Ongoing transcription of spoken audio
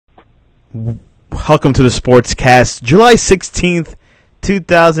Welcome to the Sportscast. July 16th,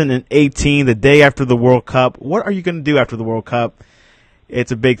 2018, the day after the World Cup. What are you going to do after the World Cup?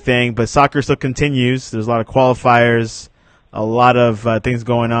 It's a big thing, but soccer still continues. There's a lot of qualifiers, a lot of things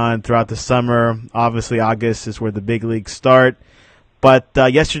going on throughout the summer. Obviously, August is where the big leagues start. But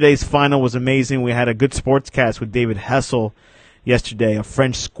yesterday's final was amazing. We had a good sportscast with David Hessel yesterday, a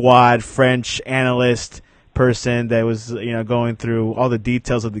French squad, French analyst person that was going through all the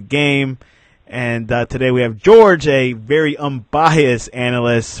details of the game. And today we have George, a very unbiased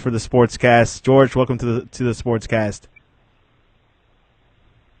analyst for the Sportscast. George, welcome to the Sportscast.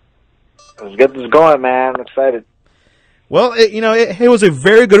 Let's get this going, man. I'm excited. Well, it was a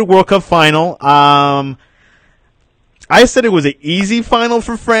very good World Cup final. I said it was an easy final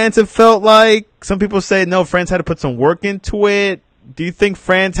for France, it felt like. Some people say, no, France had to put some work into it. Do you think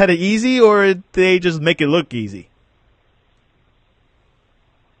France had it easy, or did they just make it look easy?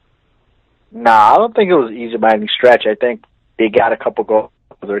 Nah, I don't think it was easy by any stretch. I think they got a couple goals.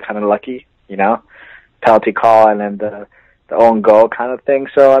 They were kind of lucky, penalty call and then the own goal kind of thing.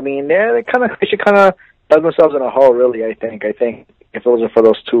 So, I mean, they should dug themselves in a hole, really, I think. I think if it wasn't for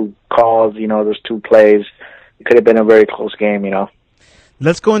those two calls, those two plays, it could have been a very close game,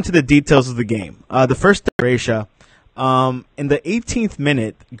 Let's go into the details of the game. The first, Croatia. In the 18th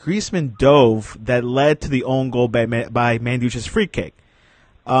minute, Griezmann dove that led to the own goal by Mandzukić's free kick.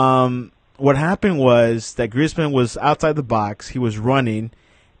 What happened was that Griezmann was outside the box. He was running,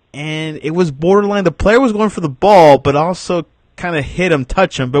 and it was borderline. The player was going for the ball, but also kind of hit him,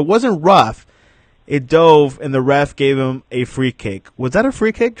 touch him, but it wasn't rough. It dove, and the ref gave him a free kick. Was that a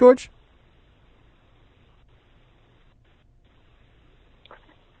free kick, George?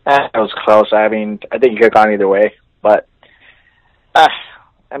 It was close. I mean, I think it could have gone either way. But, I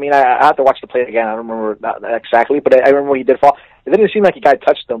have to watch the play again. I don't remember that exactly, but I remember he did fall. It didn't seem like the guy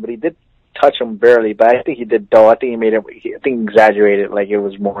touched him, but he did touch him barely. But I think he did, though. I think he exaggerated like it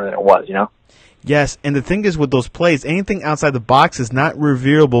was more than it was, Yes, and the thing is with those plays, anything outside the box is not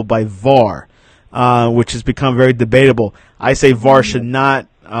reviewable by VAR, which has become very debatable. I say VAR should not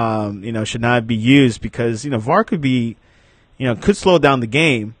be used because, VAR could be, could slow down the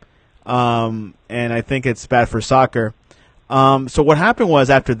game. And I think it's bad for soccer. So what happened was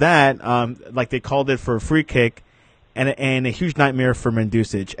after that, they called it for a free kick and a huge nightmare for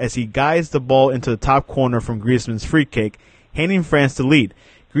Mandzukić as he guides the ball into the top corner from Griezmann's free kick, handing France the lead.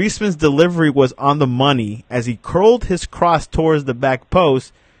 Griezmann's delivery was on the money as he curled his cross towards the back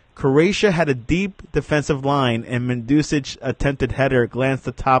post. Croatia had a deep defensive line, and Mandzukić's attempted header glanced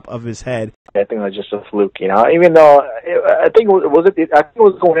the top of his head. I think it was just a fluke, Even though I think it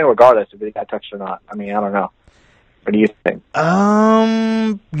was going in regardless if it got touched or not. I mean, I don't know. What do you think?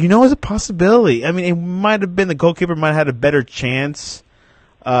 It's a possibility. I mean, it might have been the goalkeeper might have had a better chance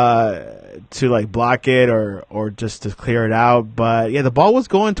to block it or just to clear it out. But yeah, the ball was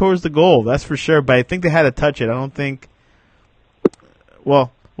going towards the goal, that's for sure. But I think they had to touch it. I don't think.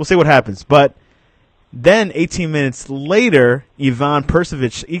 Well, we'll see what happens. But then 18 minutes later, Ivan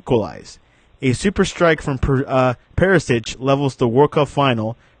Perisic equalized. A super strike from Perisic levels the World Cup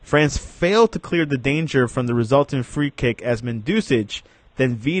final. France failed to clear the danger from the resulting free kick as Mandzukić,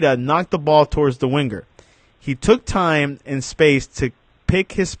 then Vida, knocked the ball towards the winger. He took time and space to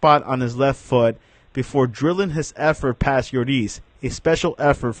pick his spot on his left foot before drilling his effort past Lloris. A special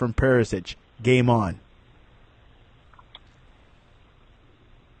effort from Perisic. Game on.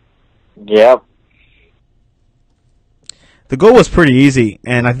 Yep. The goal was pretty easy,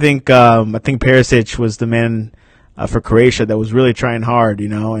 and I think Perisic was the man for Croatia that was really trying hard,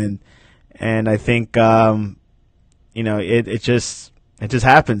 and I think it just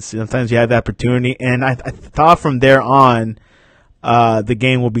happens. Sometimes you have the opportunity, and I thought from there on the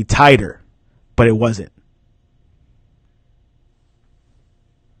game will be tighter, but it wasn't.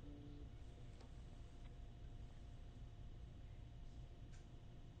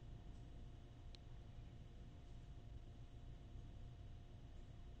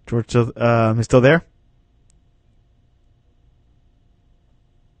 George is still there?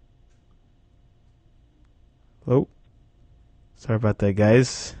 Oh, sorry about that,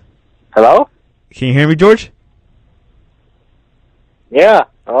 guys. Hello? Can you hear me, George? Yeah.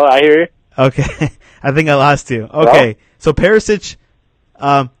 Oh, I hear you. Okay. I think I lost you. Okay. So Perisic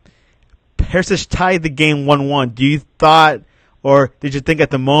tied the game 1-1. Do you thought, or did you think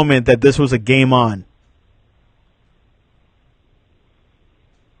at the moment that this was a game on?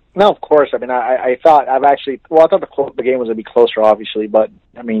 No, of course. I mean, I thought the game was going to be closer, obviously, but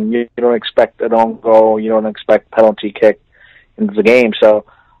I mean, you don't expect an own goal, you don't expect penalty kick into the game. So,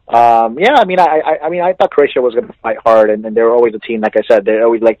 Yeah, I mean, I thought Croatia was going to fight hard, and they were always a team. Like I said, they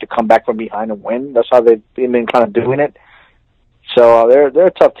always like to come back from behind and win. That's how they've been kind of doing it. So they're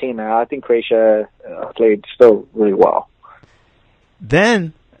a tough team, man. I think Croatia played still really well.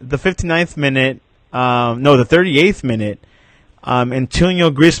 Then the 59th minute, the 38th minute,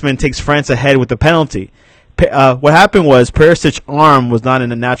 Antonio Griezmann takes France ahead with the penalty. What happened was Perisic's arm was not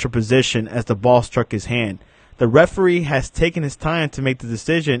in a natural position as the ball struck his hand. The referee has taken his time to make the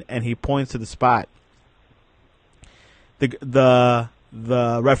decision, and he points to the spot. The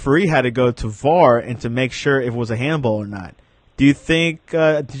referee had to go to VAR and to make sure if it was a handball or not. Do you think?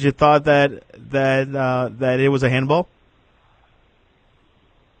 Did you thought that it was a handball?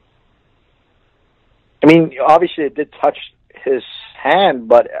 I mean, obviously it did touch his hand,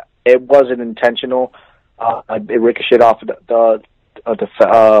 but it wasn't intentional. It ricocheted off the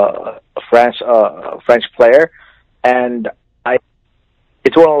French player, and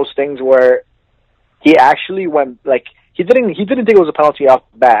it's one of those things where he actually went he didn't think it was a penalty off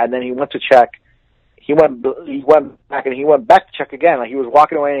the bat, and then he went to check. He went back and he went back to check again. Like he was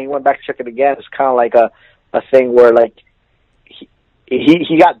walking away and he went back to check it again. It's kind of like a thing where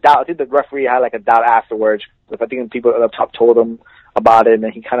he got doubt. I think the referee had like a doubt afterwards. I think people at the top told him about it, and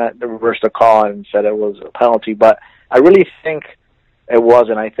then he kind of reversed the call and said it was a penalty. But I really think it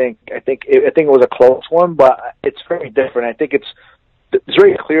wasn't. I think it was a close one, but it's very different. I think it's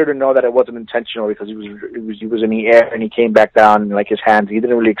very clear to know that it wasn't intentional because he was in the air and he came back down, and like his hands, he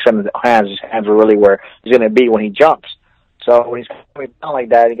didn't really extend his hands. His hands were really where he's going to be when he jumps. So when he's coming down like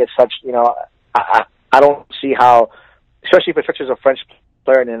that, he gets such. I don't see how, especially if it touches a French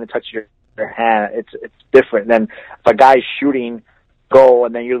player and then it touches your hand. It's different than if a guy's shooting goal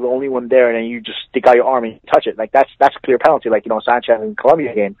and then you're the only one there and then you just stick out your arm and you touch it. Like that's a clear penalty. Like Sanchez in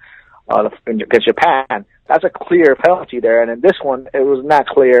Colombia game against Japan. That's a clear penalty there, and in this one, it was not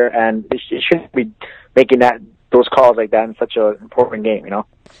clear, and it shouldn't be making those calls like that in such an important game,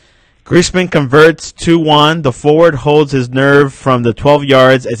 Griezmann converts 2-1. The forward holds his nerve from the 12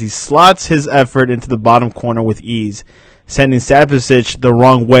 yards as he slots his effort into the bottom corner with ease, sending Sapicic the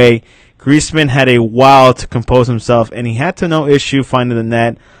wrong way. Griezmann had a while to compose himself, and he had to no issue finding the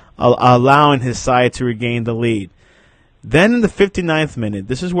net, allowing his side to regain the lead. Then in the 59th minute,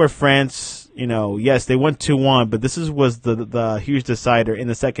 this is where France, yes, they went 2-1, but this was the huge decider in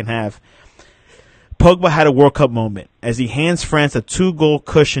the second half. Pogba had a World Cup moment as he hands France a 2-goal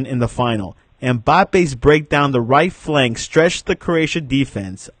cushion in the final. Mbappe's break down the right flank stretched the Croatian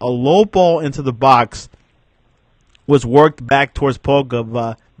defense. A low ball into the box was worked back towards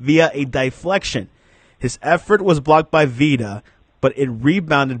Pogba via a deflection. His effort was blocked by Vida, but it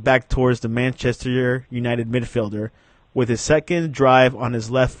rebounded back towards the Manchester United midfielder. With his second drive on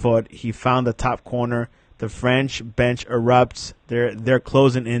his left foot, he found the top corner. The French bench erupts. They're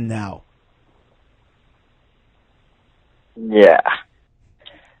closing in now. Yeah,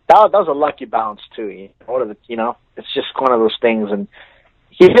 that was a lucky bounce too. It's just one of those things, and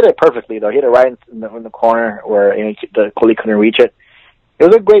he hit it perfectly though. He hit it right in the corner where the goalie couldn't reach it. It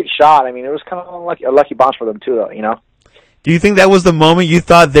was a great shot. I mean, it was kind of a lucky bounce for them too, though. Do you think that was the moment you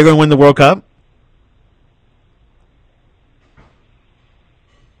thought they're going to win the World Cup?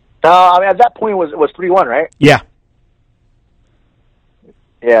 I mean, at that point, it was 3-1, right? Yeah.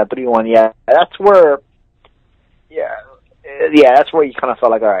 Yeah, 3-1, yeah. That's where you kind of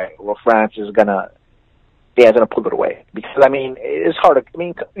felt like, all right, well, France is going to pull it away. Because, I mean, it's hard.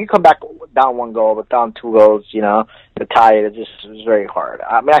 You come back down 1 goal, but down 2 goals, to tie it, it was very hard.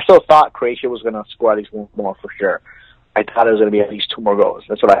 I mean, I still thought Croatia was going to score at least 1 more for sure. I thought it was going to be at least 2 more goals.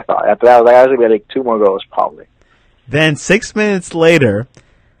 That's what I thought. After that, I was like, it was going to be like 2 more goals, probably. Then 6 minutes later,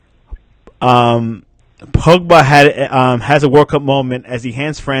 Pogba has a World Cup moment as he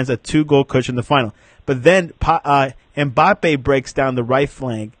hands France a 2-goal cushion in the final. But then Mbappe breaks down the right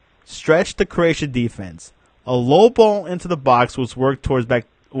flank, stretched the Croatian defense. A low ball into the box was worked towards back.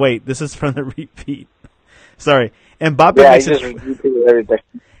 Wait, this is from the repeat. Sorry. Mbappe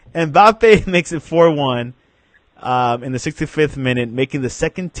makes it 4-1 in the 65th minute, making the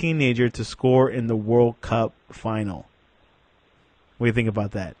second teenager to score in the World Cup final. What do you think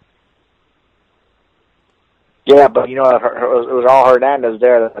about that? Yeah, but it was all Hernandez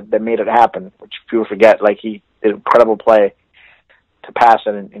there that made it happen, which people forget. Like he did incredible play to pass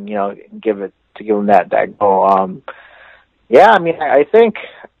it and give him that goal. Yeah, I mean, I think,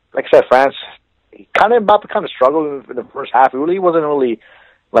 like I said, France kind of struggled in the first half. He really wasn't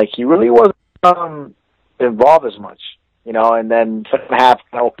involved as much, And then second half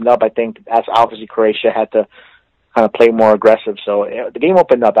kind of opened up. I think that's obviously Croatia had to kind of play more aggressive. So the game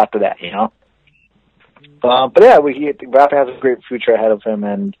opened up after that, But yeah, Mbappe has a great future ahead of him,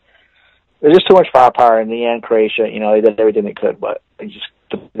 and There's just too much firepower in the end. Croatia, they did everything they could, but they just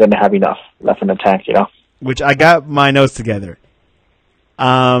didn't have enough left in the tank, Which I got my notes together.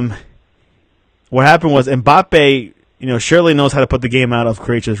 What happened was Mbappe, surely knows how to put the game out of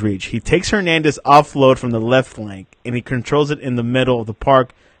Croatia's reach. He takes Hernandez offload from the left flank, and he controls it in the middle of the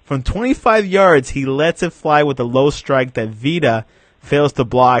park. From 25 yards, he lets it fly with a low strike that Vida fails to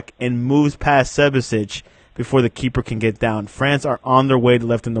block and moves past Sebasic before the keeper can get down. France are on their way to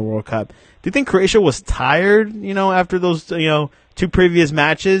lifting the World Cup. Do you think Croatia was tired, after those, two previous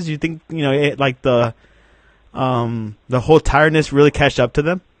matches? Do you think, the whole tiredness really catch up to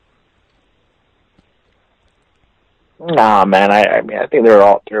them? Nah, man. I mean, I think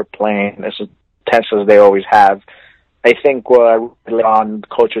they're playing as intense as they always have. I think what really on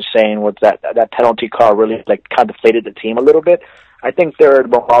coach was saying was that penalty call really kind of deflated the team a little bit. I think their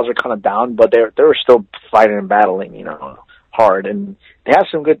morals are kind of down, but they were still fighting and battling, hard, and they have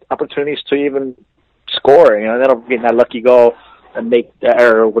some good opportunities to even score. They don't get that lucky goal and make the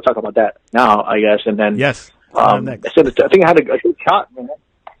error. We'll talk about that now, I guess, and then yes. I think I had a good shot, man.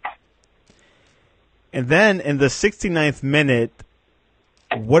 And then in the 69th minute,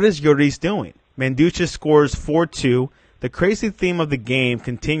 what is Lloris doing? Manducic scores 4-2. The crazy theme of the game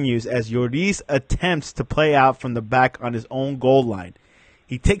continues as Lloris attempts to play out from the back on his own goal line.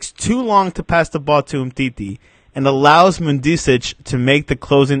 He takes too long to pass the ball to Umtiti and allows Manducic to make the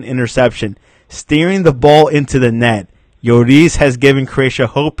closing interception, steering the ball into the net. Lloris has given Croatia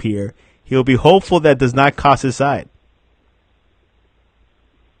hope here. He'll be hopeful that does not cost his side.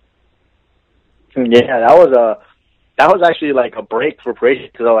 Yeah, that was actually like a break for Croatia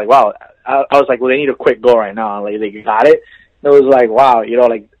because I was like, wow. I was like, well, they need a quick goal right now. Like, they got it. It was like, wow,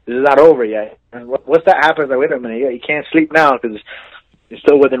 this is not over yet. And once that happens, like, wait a minute, you can't sleep now because it's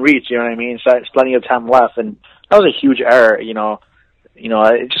still within reach. You know what I mean? So there's plenty of time left, and that was a huge error.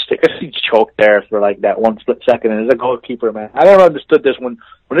 It just choked there for like that one split second. And as a goalkeeper, man, I never understood this when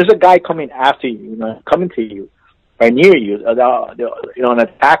there's a guy coming after you, coming to you. Right near you, an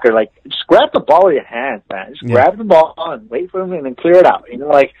attacker, like, just grab the ball with your hands, man. Just grab the ball and wait for him and then clear it out.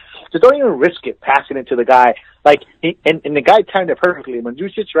 Just don't even risk it passing it to the guy. Like, and the guy timed it perfectly.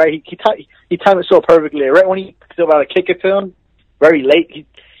 Manducic, right, he timed it so perfectly. Right when he was about to kick it to him, very late,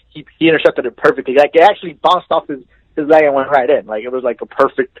 he intercepted it perfectly. Like, it actually bounced off his leg and went right in. Like, it was like a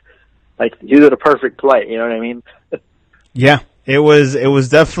perfect, like, he did a perfect play, you know what I mean? Yeah. It was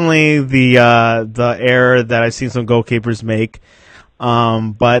definitely the error that I've seen some goalkeepers make.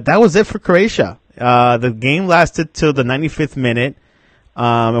 But that was it for Croatia. The game lasted till the 95th minute.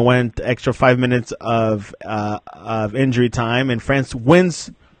 It went extra 5 minutes of injury time, and France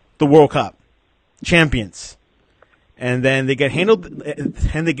wins the World Cup, champions. And then they get handed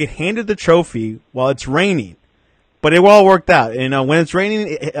the trophy while it's raining. But it all worked out. When it's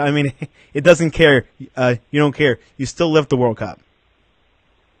raining, it doesn't care. You don't care. You still lift the World Cup.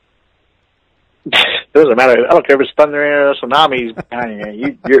 It doesn't matter. I don't care if it's thunder or tsunamis behind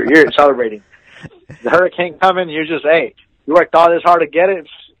you. You're celebrating. The hurricane coming, you're just, hey, you worked all this hard to get it.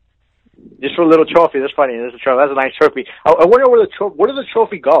 Just for a little trophy. That's funny. That's a trophy. That's a nice trophy. I wonder where does the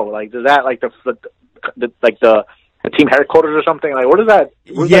trophy go? Like, does that the team headquarters or something? Like, where does that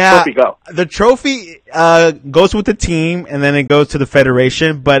trophy go? The trophy goes with the team, and then it goes to the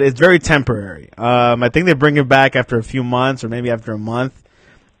federation, but it's very temporary. I think they bring it back after a few months or maybe after a month,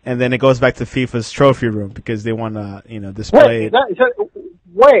 and then it goes back to FIFA's trophy room because they want to, display it.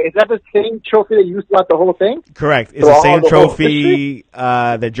 Is that the same trophy they used throughout the whole thing? Correct. It's the same trophy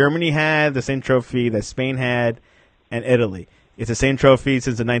that Germany had, the same trophy that Spain had, and Italy. It's the same trophy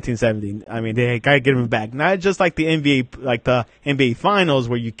since the 1970s. I mean, they gotta get them back. Not just like the NBA Finals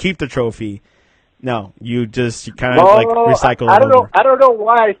where you keep the trophy. No, you kind of recycle it. I don't know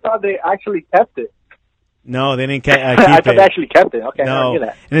why I thought they actually kept it. No, they didn't keep it. I thought they actually kept it. Okay, no. I knew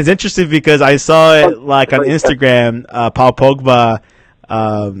that. And it's interesting because I saw it on Instagram. Paul Pogba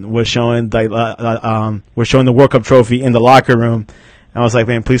was showing the World Cup trophy in the locker room. I was like,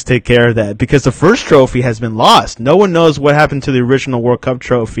 man, please take care of that. Because the first trophy has been lost. No one knows what happened to the original World Cup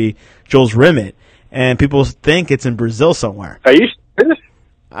trophy, Jules Rimet. And people think it's in Brazil somewhere. Are you serious?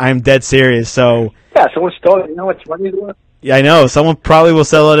 I'm dead serious. So yeah, someone stole it. You know how much money it's worth? Yeah, I know. Someone probably will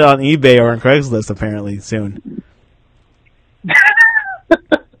sell it on eBay or on Craigslist, apparently, soon.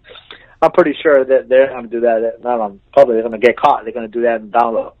 I'm pretty sure that they're going to do that. Not on public. They're going to get caught. They're going to do that in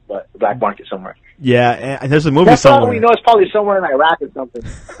download, but the black market somewhere. Yeah, and there's a movie That's somewhere. We know it's probably somewhere in Iraq or something.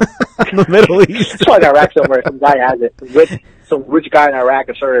 In the Middle East. It's probably in Iraq somewhere. Some guy has it. Some rich guy in Iraq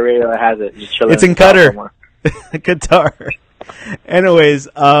or Saudi Arabia that has it. Just chilling. It's in Qatar. Qatar. Anyways,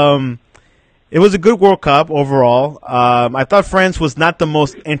 It was a good World Cup overall. I thought France was not the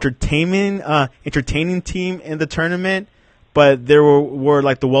most entertaining team in the tournament, but they were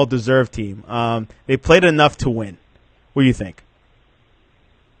like the well-deserved team. They played enough to win. What do you think?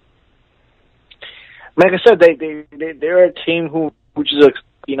 Like I said, they're a team who just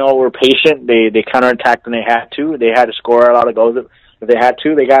were patient. They counterattacked when they had to. They had to score a lot of goals if they had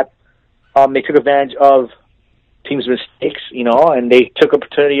to. They took advantage of teams' mistakes, and they took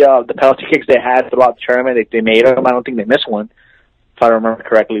opportunity of the penalty kicks they had throughout the tournament. They made them. I don't think they missed one, if I remember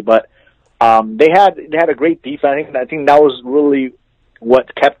correctly. But they had a great defense. I think that was really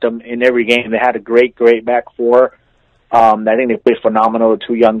what kept them in every game. They had a great back four. I think they played phenomenal. The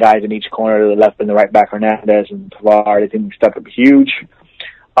two young guys in each corner, the left and the right back, Hernandez and Pavard. I think they stepped up huge.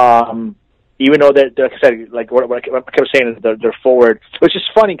 Even though like I said, like what I kept saying is they're forward, which is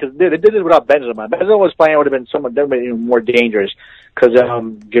funny because they did it without Benzema. Benzema was playing, would have been even more dangerous because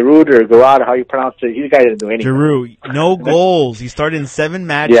Giroud or Giroud, how you pronounce it, he guy didn't do anything. Giroud, no goals. He started in 7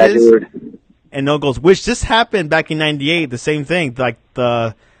 matches and no goals, which just happened back in '98. The same thing, like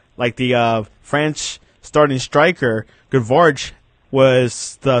the French starting striker Gavard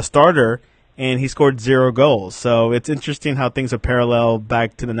was the starter. And he scored 0 goals. So it's interesting how things are parallel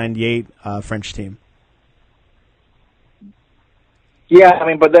back to the '98 French team. Yeah,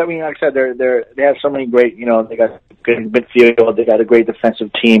 like I said, they have so many great, they got good midfield, they got a great defensive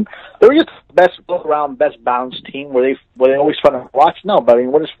team. They were just the best all-around, best balanced team. Were they always fun to watch? No, but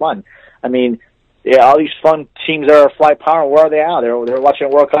what is fun? All these fun teams that are fly power. Where are they out? They're watching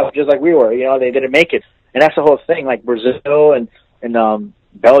World Cup just like we were. They didn't make it, and that's the whole thing. Like Brazil and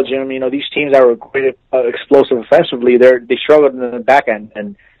Belgium, these teams that were great, explosive offensively, they struggled in the back end,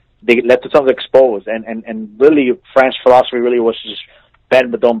 and they left themselves exposed. And really, France's philosophy really was just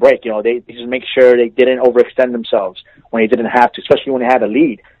bend but don't break. They just make sure they didn't overextend themselves when they didn't have to, especially when they had a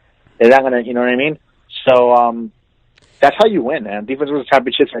lead. They're not gonna, you know what I mean? So that's how you win, man. Defense wins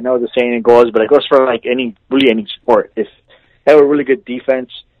championships. I know the saying it goes, but it goes for like any sport. If they have a really good defense,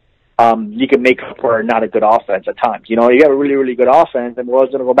 you can make up for not a good offense at times. You have a really, really good offense, and we're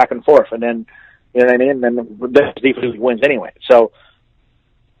always going to go back and forth. And then, you know what I mean? Then the best defense wins anyway. So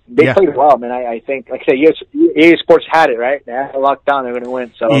they played well, man. I think, like I said, EA Sports had it, right? They had it locked down. They're going to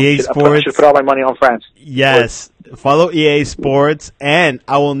win. So I should put all my money on France. Yes. Follow EA Sports. And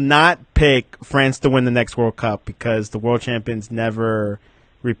I will not pick France to win the next World Cup because the world champions never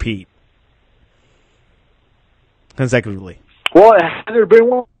repeat consecutively. Well, has there been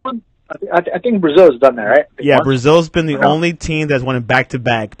one? I think Brazil's done that, right? Yeah, once? Brazil's been the only team that's won it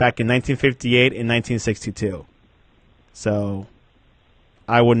back-to-back, back in 1958 and 1962. So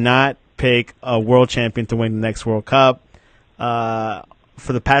I would not pick a world champion to win the next World Cup.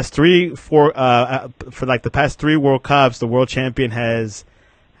 For the past three World Cups, the world champion has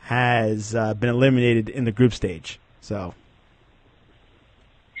been eliminated in the group stage. So.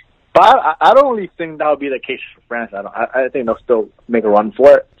 But I don't really think that would be the case for France. I think they'll still make a run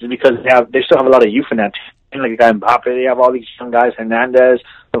for it, just because they still have a lot of youth in that team. Like a guy Mbappe, they have all these young guys: Hernandez,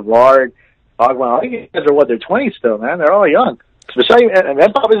 Pavard, Pogba. All these guys are they're 20 still, man. They're all young. Especially, and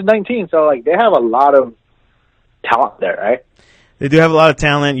Mbappe is 19, so they have a lot of talent there, right? They do have a lot of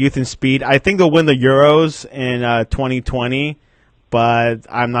talent, youth, and speed. I think they'll win the Euros in 2020, but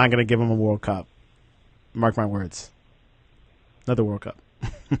I'm not going to give them a World Cup. Mark my words. Another World Cup.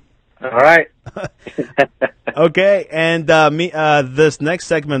 All right. Okay, and this next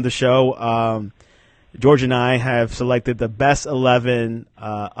segment of the show, George and I have selected the best 11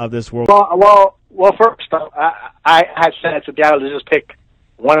 of this World Cup. Well, first, I had said to Santiago to just pick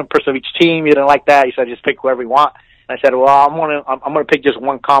one person of each team. You didn't like that. You said just pick whoever you want. And I said, well, I'm gonna pick just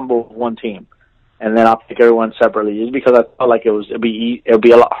one combo of one team, and then I'll pick everyone separately, just because I felt like it'd be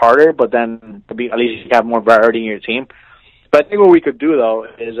a lot harder, but then at least you have more variety in your team. But I think what we could do, though,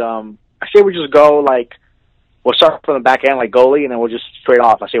 is I say we just go, we'll start from the back end, like goalie, and then we'll just straight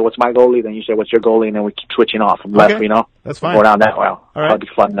off. I say, what's my goalie? Then you say, what's your goalie? And then we keep switching off from left, That's fine. Go down that way. All right. That'll be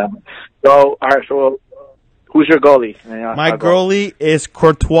fun then. So, all right, so who's your goalie? My goalie is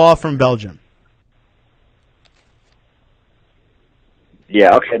Courtois from Belgium.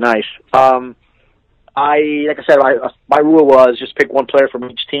 Yeah, okay, nice. Like I said, my rule was just pick one player from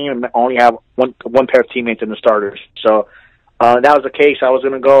each team and only have one pair of teammates in the starters. So, that was the case. I was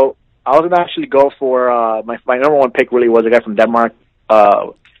going to actually go for my number one pick. Really was a guy from Denmark.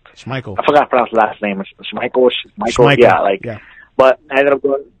 Schmeichel. I forgot to pronounce the last name. Schmeichel. Yeah. But I ended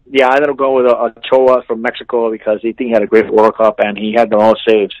up going with Ochoa from Mexico because he had a great World Cup and he had the most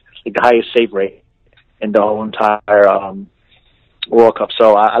saves, the highest save rate in the whole entire World Cup.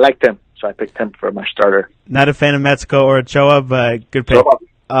 So I liked him. So I picked him for my starter. Not a fan of Mexico or Ochoa, but good pick.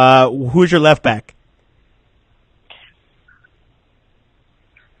 Who's your left back?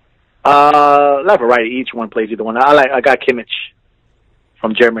 Left or right, each one plays either one. I got Kimmich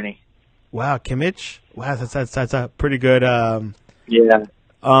from Germany. Wow, Kimmich. Wow, that's a pretty good. Yeah.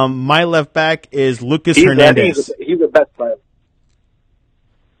 My left back is Lucas Hernandez. He's the best player.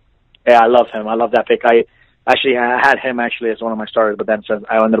 Yeah, I love him. I love that pick. I had him as one of my starters, but then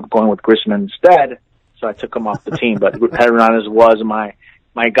I ended up going with Griezmann instead, so I took him off the team. But Hernandez was my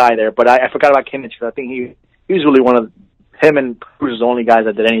guy there. But I forgot about Kimmich because I think he was really one of him and Cruz the only guys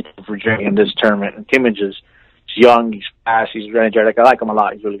that did anything for Germany in this tournament. And Kimmich is young, he's fast, he's energetic. I like him a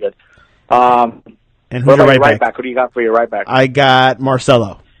lot. He's really good. And who's your right back? Who do you got for your right back? I got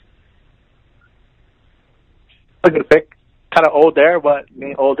Marcelo. A good pick. Kind of old there, but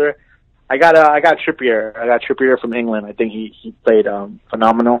older. I got Trippier. I got Trippier from England. I think he played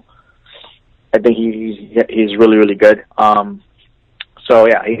phenomenal. I think he's really, really good. So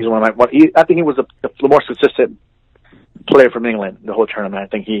yeah, he's one of my. I think he was the most consistent player from England the whole tournament. I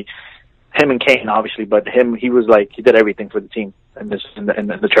think him and Kane obviously, but he was he did everything for the team in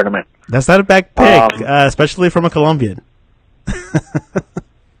the tournament. That's not a bad pick, especially from a Colombian.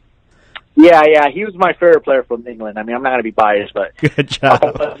 Yeah, he was my favorite player from England. I mean, I'm not going to be biased, but good job.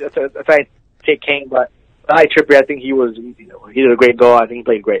 If I take Kane, but I Trippier, I think he did a great goal. I think he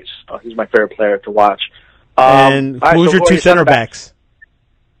played great. So he's my favorite player to watch. And who's your two center backs?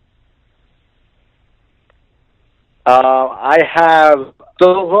 I have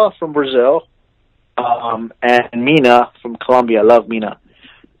Silva from Brazil, and Mina from Colombia. I love Mina.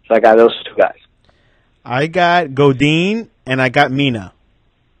 So I got those two guys. I got Godin and I got Mina.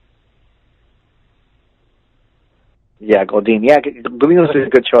 Yeah, Godin. Yeah, Godin was a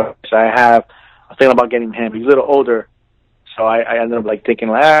good choice. I was thinking about getting him. He's a little older, so I ended up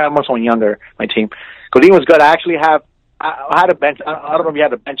thinking, I'm someone younger. My team. Godin was good. I actually I had a bench. I don't know if you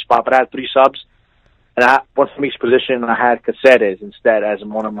had a bench spot, but I had 3 subs, and I had one from each position. And I had Caceres instead as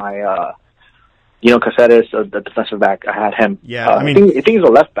one of my. Caceres, the defensive back. I had him. Yeah, I think he's a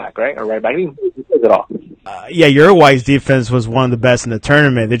left back, right, or right back. He plays it all. Yeah, Uruguay's defense was one of the best in the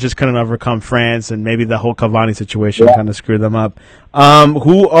tournament. They just couldn't overcome France, and maybe the whole Cavani situation kind of screwed them up.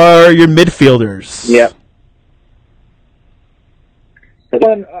 Who are your midfielders? Yeah.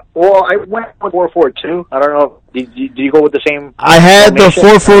 Well, I went with 4-4-2. I don't know. Did you go with the same? I had the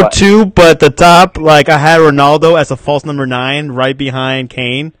 4-4-2, but the top, I had Ronaldo as a false number 9 right behind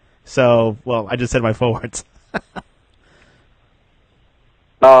Kane. So, I just said my forwards.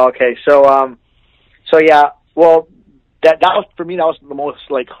 Oh, okay. So yeah. Well, that was for me. That was the most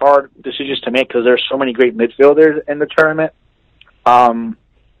hard decisions to make because there's so many great midfielders in the tournament. I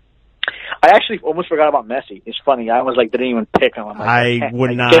actually almost forgot about Messi. It's funny. I was didn't even pick him. I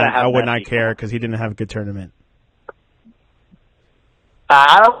would not care because he didn't have a good tournament.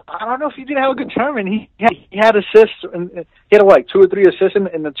 I don't know if he didn't have a good tournament. He had assists. And he had 2 or 3 assists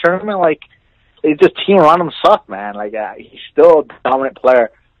in the tournament. This team around him sucked, man. He's still a dominant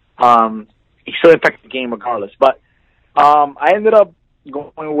player. He still impacted the game regardless. But I ended up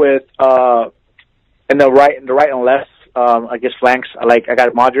going with in the right and left. I guess flanks. I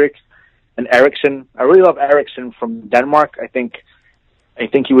got Modric and Eriksen. I really love Eriksen from Denmark. I think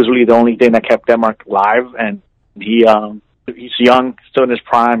he was really the only thing that kept Denmark alive, and he's young, still in his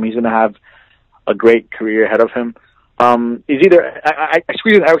prime. He's going to have a great career ahead of him. He's either I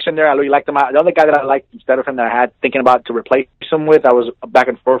squeezed in Eriksen there. I really liked him. The other guy that I liked instead of him that I had thinking about to replace him with, I was back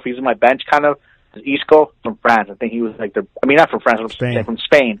and forth. He's in my bench kind of. Is Isco from France. I think he was not from France, from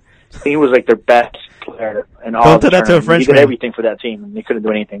Spain. I think he was their best player in all. Don't do that to a French He did everything for that team, and they couldn't do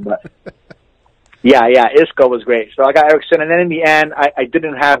anything. But yeah, Isco was great. So I got Eriksen, and then in the end, I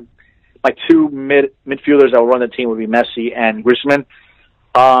didn't have my 2 midfielders that would run the team would be Messi and Griezmann.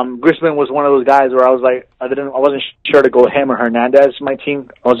 Griezmann was one of those guys where I was I wasn't sure to go him or Hernandez in my team.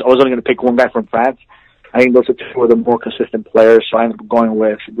 I was only going to pick one guy from France. I think those are 2 of the more consistent players, so I ended up going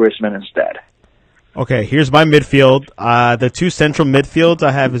with Griezmann instead. Okay, here's my midfield. The 2 central midfields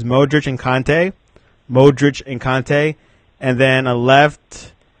I have is Modric and Kante. And then a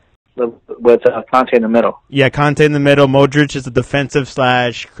left with Kante in the middle. Yeah, Kante in the middle. Modric is a defensive /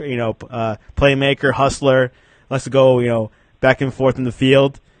 playmaker, hustler. Likes to go, back and forth in the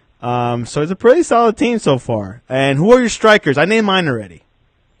field. So it's a pretty solid team so far. And who are your strikers? I named mine already.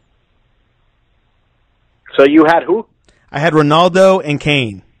 So you had who? I had Ronaldo and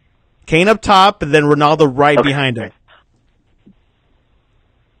Kane. Kane up top, and then Ronaldo right behind him.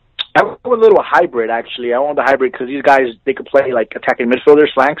 I went with a little hybrid, actually. I wanted the hybrid because these guys, they could play attacking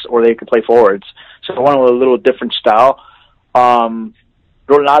midfielders, flanks, or they could play forwards. So I wanted a little different style.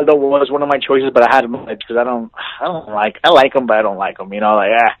 Ronaldo was one of my choices, but I had him because I like him, but I don't like him. I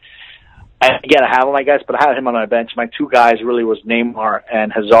have him, I guess, but I had him on my bench. My two guys really was Neymar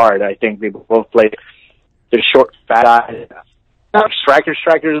and Hazard. I think they both played. They're short, fat guys. Not strikers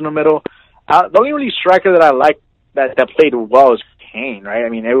in the middle. The only really striker that I like that played well is Kane, right? I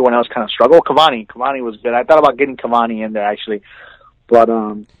mean, everyone else kind of struggled. Cavani was good. I thought about getting Cavani in there, actually. But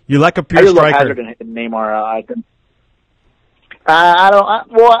you like a pure I striker. Hazard and Neymar. I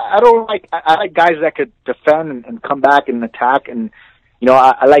like guys that could defend and come back and attack, and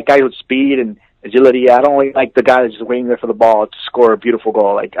I like guys with speed and agility. I don't really like the guy that's just waiting there for the ball to score a beautiful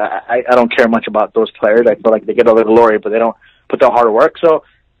goal. Like I don't care much about those players. I feel like they get all the glory, but they don't put their hard work. So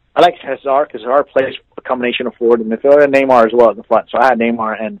I like Hazard because Hazard plays a combination of forward and midfielder, and Neymar as well at the front. So I had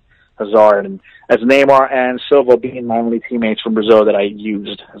Neymar and Hazard, and as Neymar and Silva being my only teammates from Brazil that I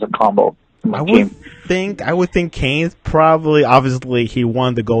used as a combo. I would think Kane's obviously he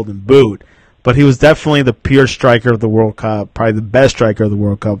won the Golden Boot, but he was definitely the pure striker of the World Cup, probably the best striker of the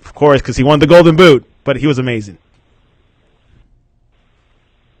World Cup, of course, because he won the Golden Boot, but he was amazing.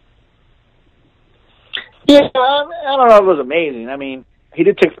 Yeah, I don't know if it was amazing. I mean, he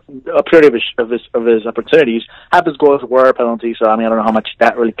did take a period of his opportunities. Half his goals were penalties, so I mean, I don't know how much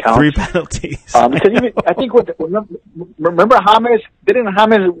that really counts. 3 penalties. Because even, I think remember James? Didn't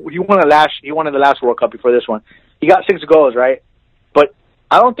James? He won the last World Cup before this one. He got 6 goals, right? But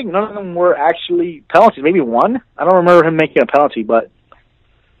I don't think none of them were actually penalties. Maybe one. I don't remember him making a penalty, but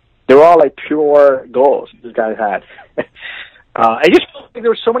they were all like pure goals this guy had. I just feel like there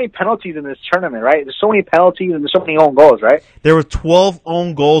were so many penalties in this tournament, right? There's so many penalties and there's so many own goals, right? There were 12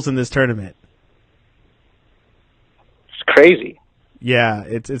 own goals in this tournament. It's crazy. Yeah,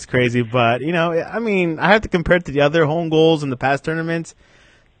 it's crazy, but I mean, I have to compare it to the other home goals in the past tournaments.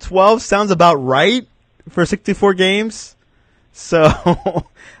 12 sounds about right for 64 games. So,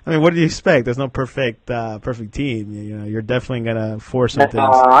 I mean, what do you expect? There's no perfect team. You're definitely gonna force some things.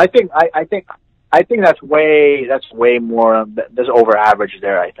 I think that's way more. There's over average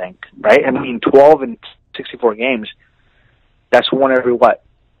there. I think, right? I mean, 12 and 64 games. That's one every what?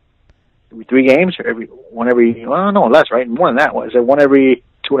 Every 3 games, or well, no, less, right? More than that. What is it? One every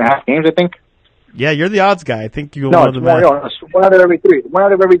 2.5 games, I think. Yeah, you're the odds guy. I think you. No, it's one out of every 3. One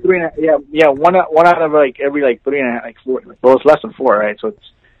out of every 3. Yeah. One out of every 3.5, 4. Well, it's less than 4, right? So it's.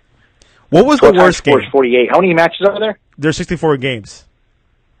 What was the worst game? 48. How many matches are there? There's 64 games.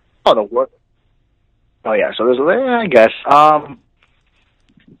 Oh, the worst. Oh yeah, so there's I guess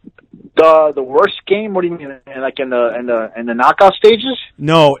the worst game. What do you mean? Like in the knockout stages?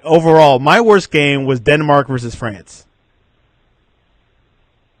 No, overall, my worst game was Denmark versus France.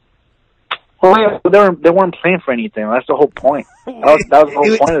 Well, yeah, they weren't playing for anything. That's the whole point. That was the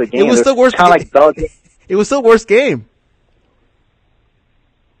whole point of the game. It was the worst. Kind of like Belgium. It was the worst game.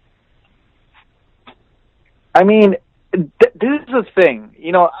 I mean, this is the thing.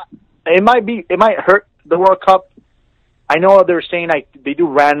 It might hurt the World Cup. I know they're saying like they do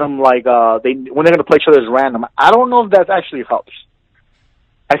random when they're going to play each other is random. I don't know if that actually helps.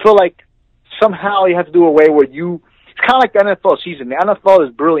 I feel like somehow you have to do a way where it's kind of like the NFL season. The NFL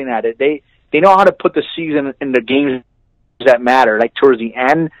is brilliant at it. They know how to put the season in the games that matter, like towards the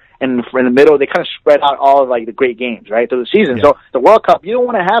end and in the middle. They kind of spread out all of like the great games, right, through the season. Yeah. So the World Cup, you don't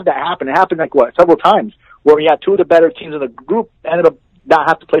want to have that happen. It happened several times where we had 2 of the better teams in the group ended up not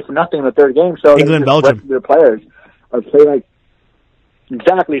have to play for nothing in the 3rd game. So England, Belgium, their players are playing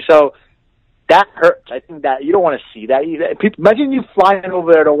exactly. So that hurts. I think that you don't want to see that. Imagine you flying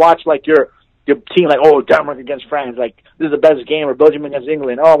over there to watch like your team, like Denmark against France, like this is the best game, or Belgium against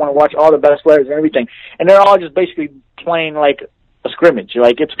England. I want to watch all the best players and everything, and they're all just basically playing like a scrimmage.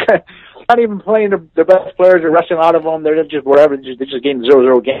 Like it's not even playing their best players or rushing out of them. They're just whatever. They're just getting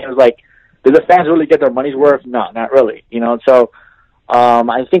 0-0 games. Like, do the fans really get their money's worth? No, not really. So.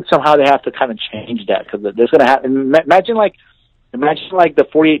 I think somehow they have to kind of change that because there's going to happen. Imagine like the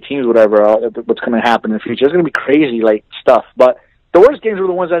 48 teams, whatever. What's going to happen in the future? It's going to be crazy like stuff. But the worst games were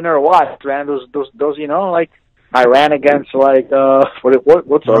the ones I never watched, man. Those like Iran against like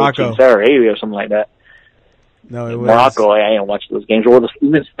what's the other team? Saudi Arabia or something like that. No, it was Morocco. I didn't watch those games. Or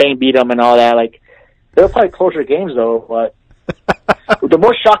even Spain beat them and all that. Like they were probably closer games though. But the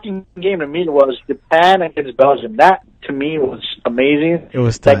most shocking game to me was Japan against Belgium. That to me was amazing. It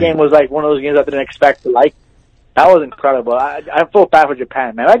was tight. That game was like one of those games I didn't expect to like. That was incredible. I felt bad for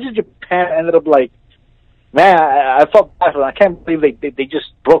Japan, man. Imagine Japan ended up like, man, I felt bad for them. I can't believe they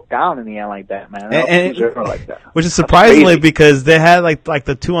just broke down in the end like that, man. Like that. Which is surprisingly because they had like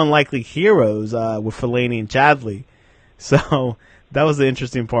the 2 unlikely heroes with Fellaini and Chadley. So that was the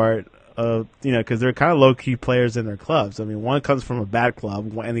interesting part because they're kind of low key players in their clubs. I mean, one comes from a bad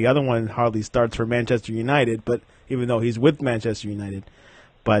club, and the other one hardly starts for Manchester United. But even though he's with Manchester United,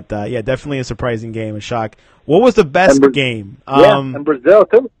 but yeah, definitely a surprising game, a shock. What was the best game? And Brazil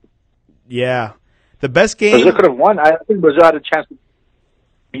too. Yeah, the best game. Brazil could have won. I think Brazil had a chance to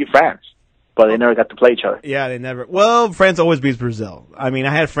beat France, but they never got to play each other. Yeah, they never. Well, France always beats Brazil. I mean,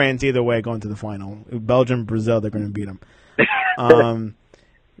 I had France either way going to the final. Belgium, Brazil, they're going to beat them.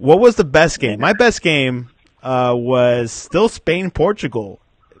 What was the best game? My best game was still Spain, Portugal.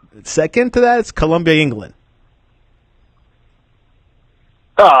 Second to that, it's Colombia, England.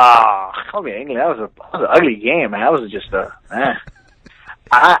 Colombia, England. That was an ugly game, man. That was just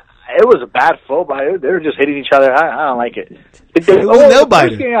it was a bad football. They were just hitting each other. I don't like it. It was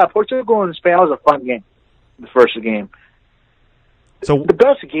nail-biter. Portugal and Spain, that was a fun game. The first game. So the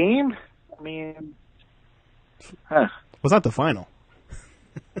best game? I mean, was not the final.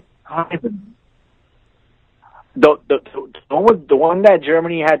 I don't even. The one that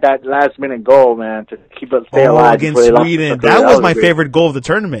Germany had that last minute goal, man, to keep it stay alive against Sweden. That was my favorite goal of the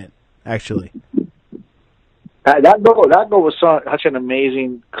tournament, actually. That goal was such an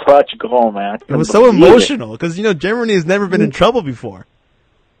amazing clutch goal, man. It was so emotional because Germany has never been in trouble before.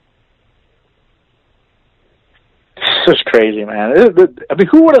 It's just crazy, man. I mean,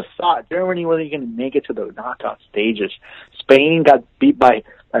 who would have thought Germany wasn't going to make it to the knockout stages? Spain got beat by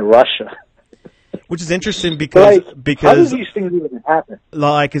Russia. Which is interesting because how do these things even happen?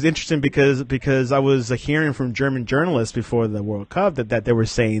 It's interesting because I was hearing from German journalists before the World Cup that they were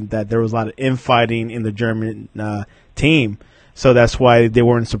saying that there was a lot of infighting in the German team, so that's why they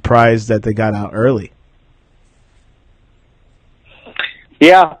weren't surprised that they got out early.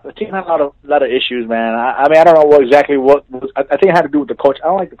 Yeah, the team had a lot of issues, man. I mean, I don't know exactly what was. I think it had to do with the coach. I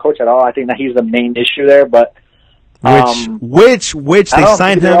don't like the coach at all. I think that he's the main issue there, but. Which they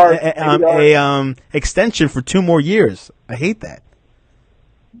signed him a extension for 2 more years. I hate that.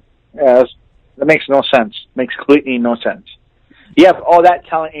 Yeah, that makes no sense. Makes completely no sense. You have all that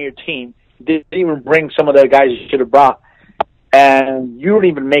talent in your team. You didn't even bring some of the guys you should have brought, and you don't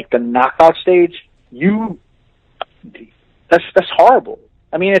even make the knockout stage. That's horrible.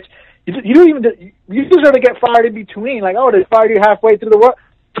 I mean, it's you don't even you deserve to get fired in between. Like, they fired you halfway through the work.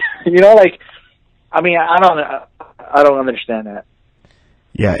 I mean, I don't understand that.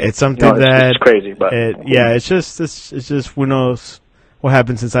 Yeah, it's something it's crazy, but it's just who knows what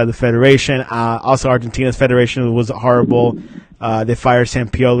happens inside the federation. Also, Argentina's federation was horrible. They fired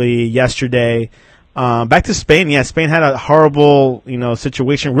Sampioli yesterday. Back to Spain. Yeah, Spain had a horrible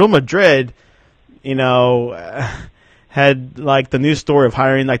situation. Real Madrid, had the news story of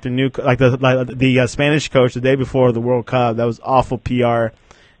hiring the Spanish coach the day before the World Cup. That was awful PR.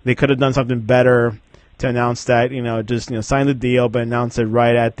 They could have done something better to announce that, just sign the deal, but announce it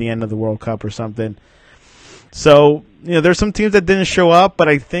right at the end of the World Cup or something. So, there's some teams that didn't show up, but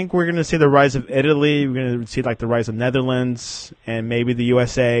I think we're going to see the rise of Italy. We're going to see the rise of Netherlands, and maybe the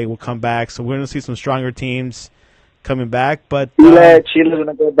USA will come back. So we're going to see some stronger teams coming back. But Chile's going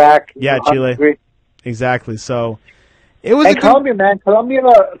to go back. Yeah, Chile. Exactly. So it was Colombia, man. Colombia,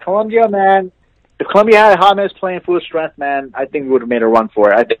 man. If Colombia had James playing full strength, man, I think we would have made a run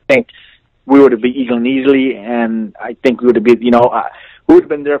for it. I think we would have beat England easily, and I think we would have beat, we would have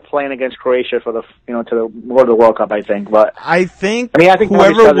been there playing against Croatia for the, to the World Cup, I think. But I think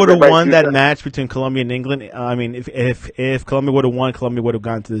whoever would have won that match between Colombia and England, I mean, if Colombia would have won, Colombia would have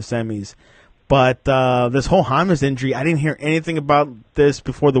gone to the semis. But this whole James injury, I didn't hear anything about this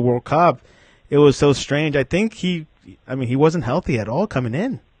before the World Cup. It was so strange. I think he wasn't healthy at all coming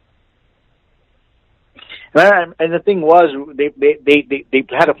in. And the thing was, they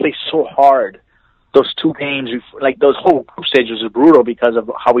had to play so hard. Those 2 games, those whole group stages was brutal because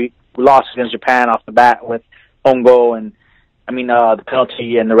of how we lost against Japan off the bat with own goal and the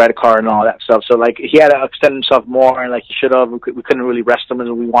penalty and the red card and all that stuff. So he had to extend himself more, and he should have. We couldn't really rest him as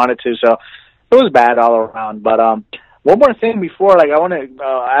we wanted to. So it was bad all around. But one more thing before, I want to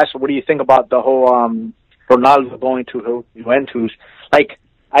ask, what do you think about the whole Ronaldo going to Juventus?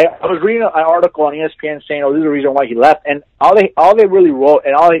 I was reading an article on ESPN saying, this is the reason why he left, and all they really wrote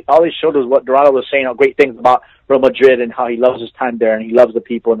and all they showed was what Dorado was saying, great things about Real Madrid and how he loves his time there and he loves the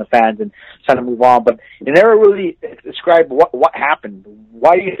people and the fans and trying to move on. But it never really described what happened.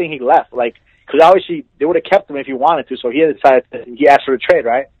 Why do you think he left? Because obviously they would have kept him if he wanted to, so he asked for a trade,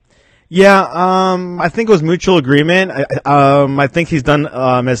 right? Yeah, I think it was mutual agreement. I think he's done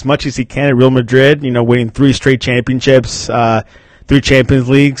as much as he can at Real Madrid. Winning 3 straight championships. 3 Champions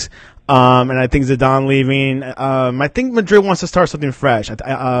Leagues, and I think Zidane leaving. I think Madrid wants to start something fresh.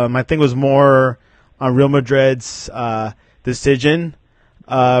 I think it was more on Real Madrid's decision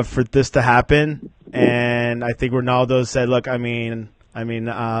for this to happen. And I think Ronaldo said, "Look, I can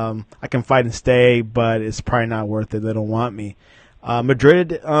fight and stay, but it's probably not worth it. They don't want me."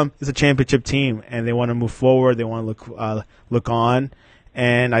 Madrid is a championship team, and they want to move forward. They want to look on,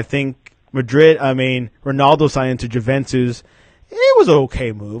 and I think Madrid. Ronaldo signing to Juventus. It was an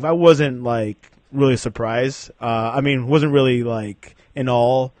okay move. I wasn't really surprised. Wasn't really in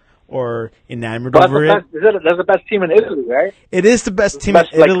awe or enamored over it. That's the best team in Italy, right? It is the best team in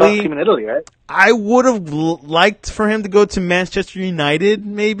Italy. Team in Italy, right? I would have liked for him to go to Manchester United,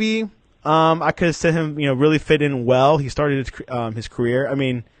 maybe. I could have seen him, really fit in well. He started his career.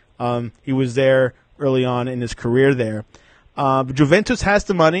 He was there early on in his career there. But Juventus has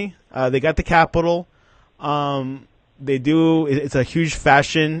the money. They got the capital. They do. It's a huge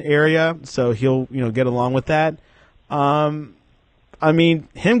fashion area, so he'll, get along with that. Him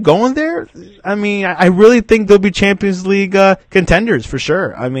going there, I really think they'll be Champions League contenders for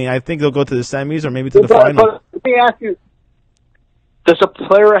sure. I think they'll go to the semis or maybe to the final. Let me ask you, does a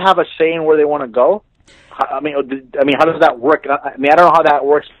player have a say in where they want to go? How does that work? I don't know how that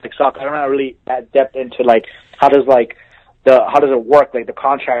works like soccer. I'm not really that depth into how does it work? Like the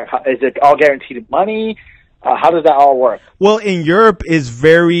contract, is it all guaranteed money? How does that all work? Well, in Europe, is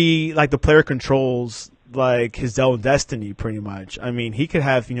very the player controls his own destiny, pretty much. He could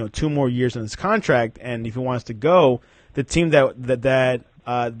have 2 more years on his contract, and if he wants to go, the team the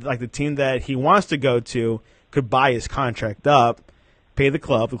team that he wants to go to could buy his contract up, pay the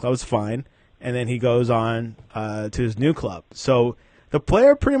club. The club's fine, and then he goes on to his new club. So the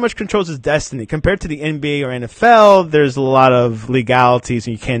player pretty much controls his destiny. Compared to the NBA or NFL, there's a lot of legalities,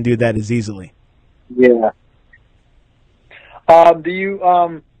 and you can't do that as easily. Yeah.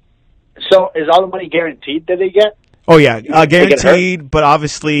 So is all the money guaranteed that they get? Oh, yeah, guaranteed, but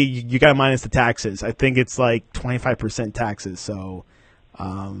obviously you got to minus the taxes. I think it's 25% taxes, so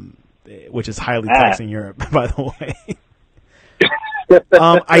which is highly taxed in Europe, by the way.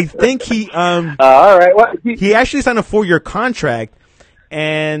 I think he all right. Well, he actually signed a 4-year contract,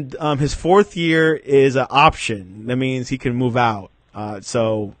 and his 4th year is an option. That means he can move out.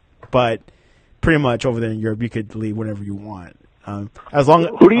 But pretty much over there in Europe, you could leave whenever you want. As long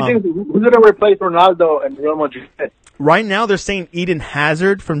who do you think who's going to replace Ronaldo and Real Madrid? Right now, they're saying Eden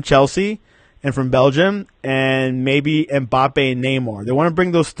Hazard from Chelsea and from Belgium, and maybe Mbappe and Neymar. They want to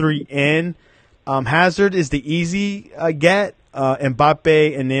bring those 3 in. Hazard is the easy get.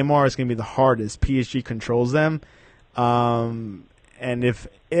 Mbappe and Neymar is going to be the hardest. PSG controls them. And if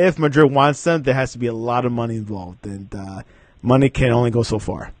Madrid wants them, there has to be a lot of money involved, and money can only go so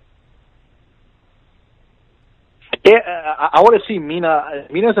far. Yeah, I want to see Mina.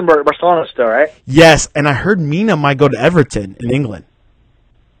 Mina's in Barcelona still, right? Yes, and I heard Mina might go to Everton in England.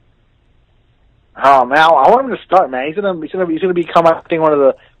 Oh man, I want him to start, man. He's gonna become, I think, one of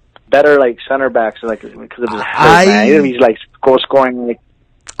the better center backs, because of his height, man. He's goal scoring.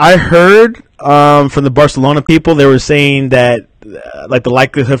 I heard from the Barcelona people, they were saying that the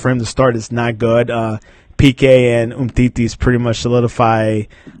likelihood for him to start is not good. Piqué and Umtiti's pretty much solidify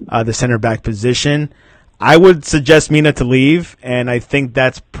the center back position. I would suggest Mina to leave, and I think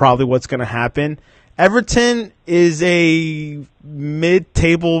that's probably what's going to happen. Everton is a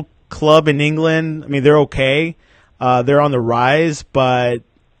mid-table club in England. They're okay. They're on the rise, but,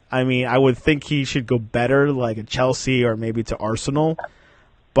 I would think he should go better, like a Chelsea or maybe to Arsenal.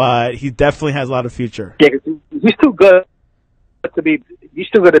 But he definitely has a lot of future. Yeah, he's too good to be. He's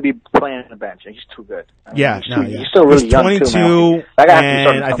still going to be playing on the bench. He's too good. He's still really young. He's 22, too,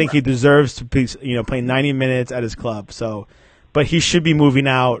 and I think he deserves to be, play 90 minutes at his club. So, but he should be moving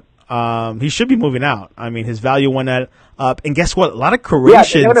out. His value went up, and guess what? A lot of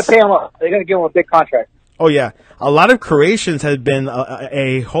Croatians. Yeah, they're going to pay him up. They're going to give him a big contract. Oh yeah, a lot of Croatians have been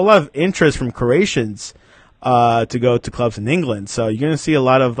a whole lot of interest from Croatians to go to clubs in England. So you're going to see a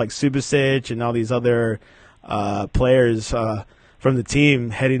lot of Subasic and all these other players from the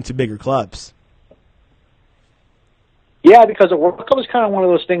team heading to bigger clubs. Yeah, because the World Cup is kind of one of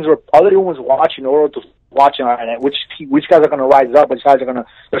those things where everyone's watching, the world is watching, and which guys are going to rise up, which guys are going to,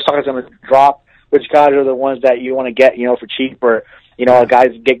 their stock is going to drop, which guys are the ones that you want to get, for cheap, or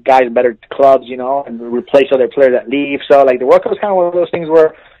get guys in better clubs, and replace other players that leave. So the World Cup is kind of one of those things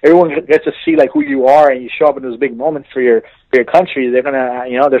where everyone gets to see who you are, and you show up in those big moments for your country. They're gonna,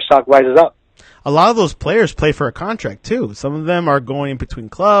 their stock rises up. A lot of those players play for a contract too. Some of them are going in between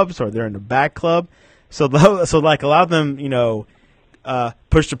clubs, or they're in the back club. So a lot of them,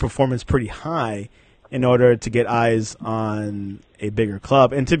 push their performance pretty high, in order to get eyes on a bigger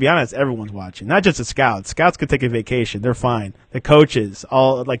club. And to be honest, everyone's watching, not just the scouts. Scouts could take a vacation; they're fine. The coaches,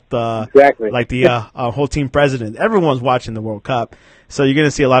 all like the whole team president, everyone's watching the World Cup. So you're going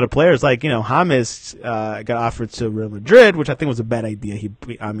to see a lot of players like James got offered to Real Madrid, which I think was a bad idea. He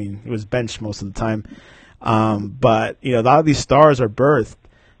was benched most of the time. But a lot of these stars are birthed,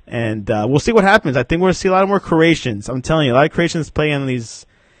 and we'll see what happens. I think we're going to see a lot more Croatians. I'm telling you, a lot of Croatians play on these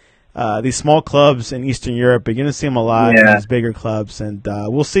small clubs in Eastern Europe. You're going to see them a lot in these bigger clubs, and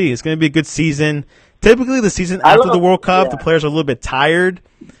we'll see. It's going to be a good season. Typically, the season after the World Cup, the players are a little bit tired,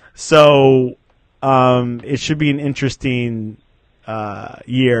 so it should be an interesting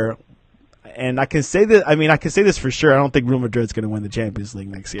year. And I can say that. I can say this for sure. I don't think Real Madrid's going to win the Champions League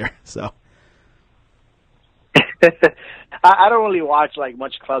next year. So. I don't really watch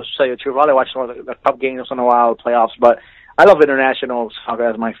much clubs, to tell you the truth. I only watch some of the cup games once in a while, playoffs, but I love international soccer.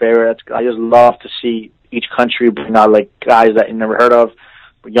 That's my favorite. I just love to see each country bring out guys that you never heard of,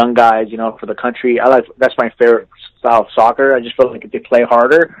 young guys, for the country. That's my favorite style of soccer. I just feel like if they play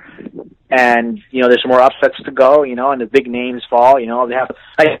harder, and there's more upsets to go, and the big names fall. They have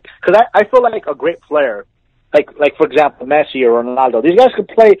because I feel like a great player. Like for example, Messi or Ronaldo. These guys could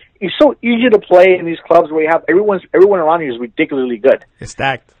play. It's so easy to play in these clubs where you have everyone around you is ridiculously good. It's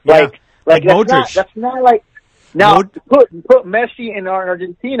stacked. Like Modric. That's not like now. Put Messi in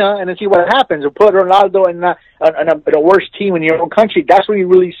Argentina and then see what happens. Or put Ronaldo in a worse team in your own country. That's when you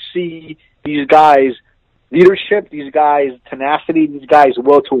really see these guys' leadership, these guys' tenacity, these guys'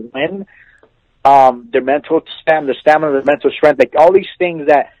 will to win. Their mental stamina, their mental strength, all these things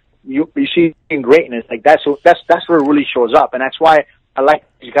that. You see in greatness, that's where it really shows up, and that's why I like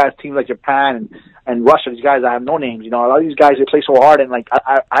these guys, teams like Japan and Russia. These guys that have no names, a lot of these guys they play so hard, and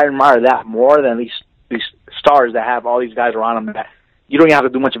I admire that more than these stars that have all these guys around them that you don't even have to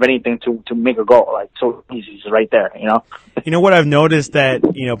do much of anything to make a goal. So easy, it's right there. You know what I've noticed that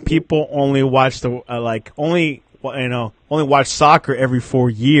people only watch only watch soccer every 4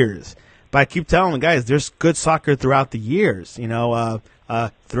 years, but I keep telling them, guys, there's good soccer throughout the years.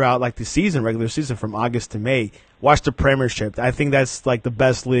 Throughout the season, regular season from August to May. Watch the Premiership. I think that's the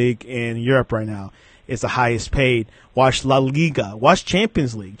best league in Europe right now. It's the highest paid. Watch La Liga. Watch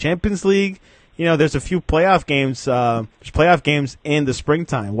Champions League. Champions League, there's a few playoff games in the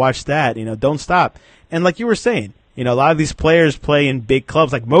springtime. Watch that. Don't stop. And like you were saying, a lot of these players play in big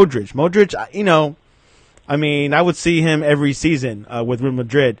clubs like Modric. Modric, I would see him every season with Real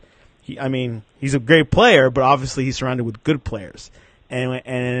Madrid. He's a great player, but obviously he's surrounded with good players.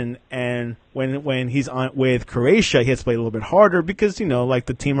 And when he's on with Croatia, he has to play a little bit harder because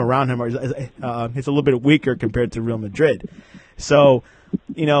the team around him is a little bit weaker compared to Real Madrid. So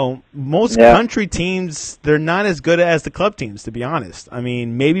most country teams, they're not as good as the club teams, to be honest.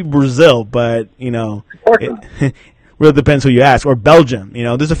 Maybe Brazil, but it really depends who you ask. Or Belgium.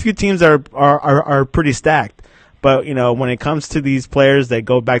 There's a few teams that are pretty stacked. But when it comes to these players that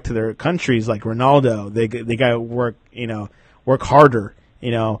go back to their countries, like Ronaldo, they got to work harder,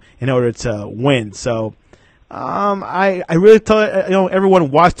 in order to win. So, I really tell everyone,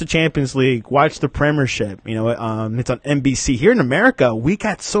 watch the Champions League, watch the Premiership. It's on NBC. Here in America, we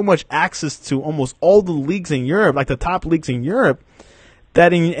got so much access to almost all the leagues in Europe, like the top leagues in Europe,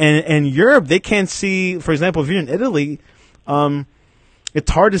 that in Europe they can't see. For example, if you're in Italy,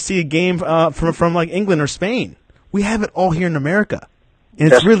 it's hard to see a game from England or Spain. We have it all here in America.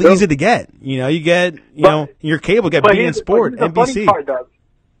 And it's really easy to get. You get, your cable, get beIN Sport, NBC.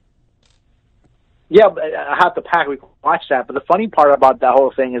 Yeah, I have to pack. We can watch that. But the funny part about that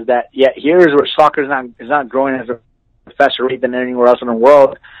whole thing is that, here is where soccer is not growing as a faster rate than anywhere else in the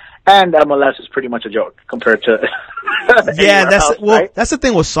world. And MLS is pretty much a joke compared to that's the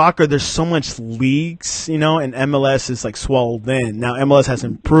thing with soccer. There's so much leagues, and MLS is swallowed in. Now MLS has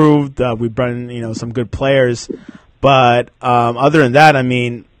improved. We've brought in, some good players. But other than that,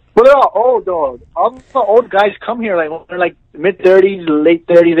 well, they're all old, though. All the old guys come here, when they're mid-30s, late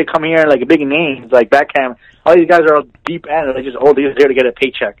 30s, they come here, big names, like Beckham. All these guys are deep end. They're just old. They're there to get a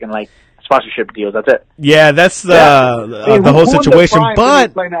paycheck and, sponsorship deals. That's it. Yeah, that's the whole situation.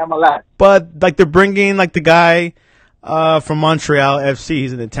 But they're bringing, the guy from Montreal FC.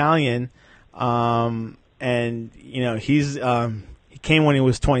 He's an Italian. And, he came when he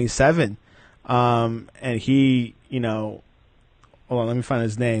was 27. And he, hold on, let me find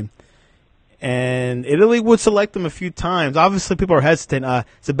his name. And Italy would select him a few times. Obviously, people are hesitant.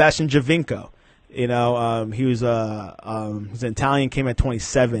 Sebastian Giovinco, he was he's an Italian, came at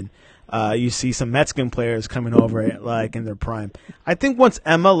 27. You see some Mexican players coming over in their prime. I think once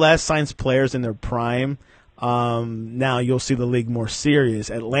MLS signs players in their prime, now you'll see the league more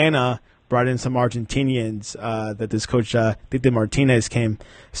serious. Atlanta brought in some Argentinians that this coach, Tite Martinez, came.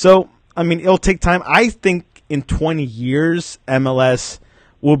 So, I mean, it'll take time. I think in 20 years, MLS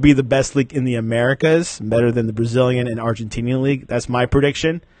will be the best league in the Americas, better than the Brazilian and Argentinian league. That's my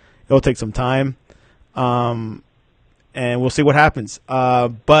prediction. It'll take some time, and we'll see what happens.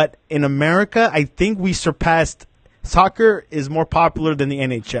 But in America, I think we surpassed – soccer is more popular than the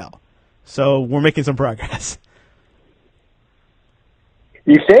NHL. So we're making some progress.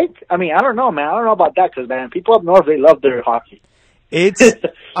 You think? I mean, I don't know, man. I don't know about that because, man, people up north, they love their hockey. It's,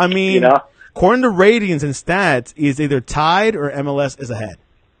 I mean, You know? according to ratings and stats, is either tied or MLS is ahead.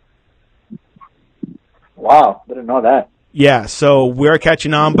 Wow, didn't know that. Yeah, so we're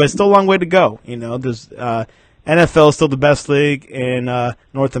catching on, but it's still a long way to go. You know, there's NFL is still the best league in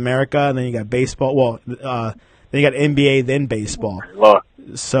North America, and then you got baseball. Well, then you got NBA, then baseball. Look,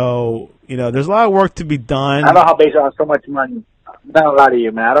 So, you know, there's a lot of work to be done. I don't know how baseball has so much money. Not a lot of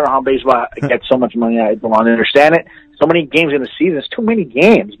you, man. I don't know how baseball gets so much money. I don't understand it. So many games in the season. It's too many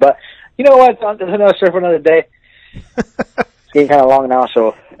games. But you know what? There's another story for another day. It's getting kind of long now,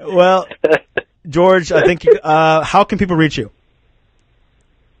 so. Well, George, I think how can people reach you?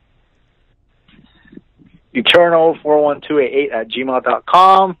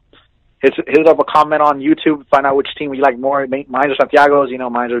 Eternal41288@gmail.com. Hit up a comment on YouTube. Find out which team you like more. Mine or Santiago's. You know,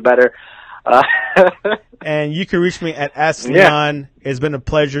 mine are better. And you can reach me at AskLeon. It's been a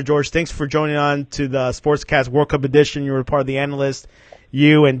pleasure, George. Thanks for joining on to the Sportscast World Cup edition. You were part of the analyst,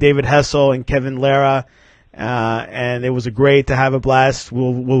 you and David Hessel and Kevin Lara, and it was great to have a blast.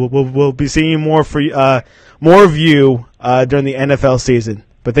 We'll be seeing more of you during the NFL season.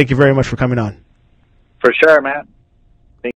 But thank you very much for coming on. For sure, man.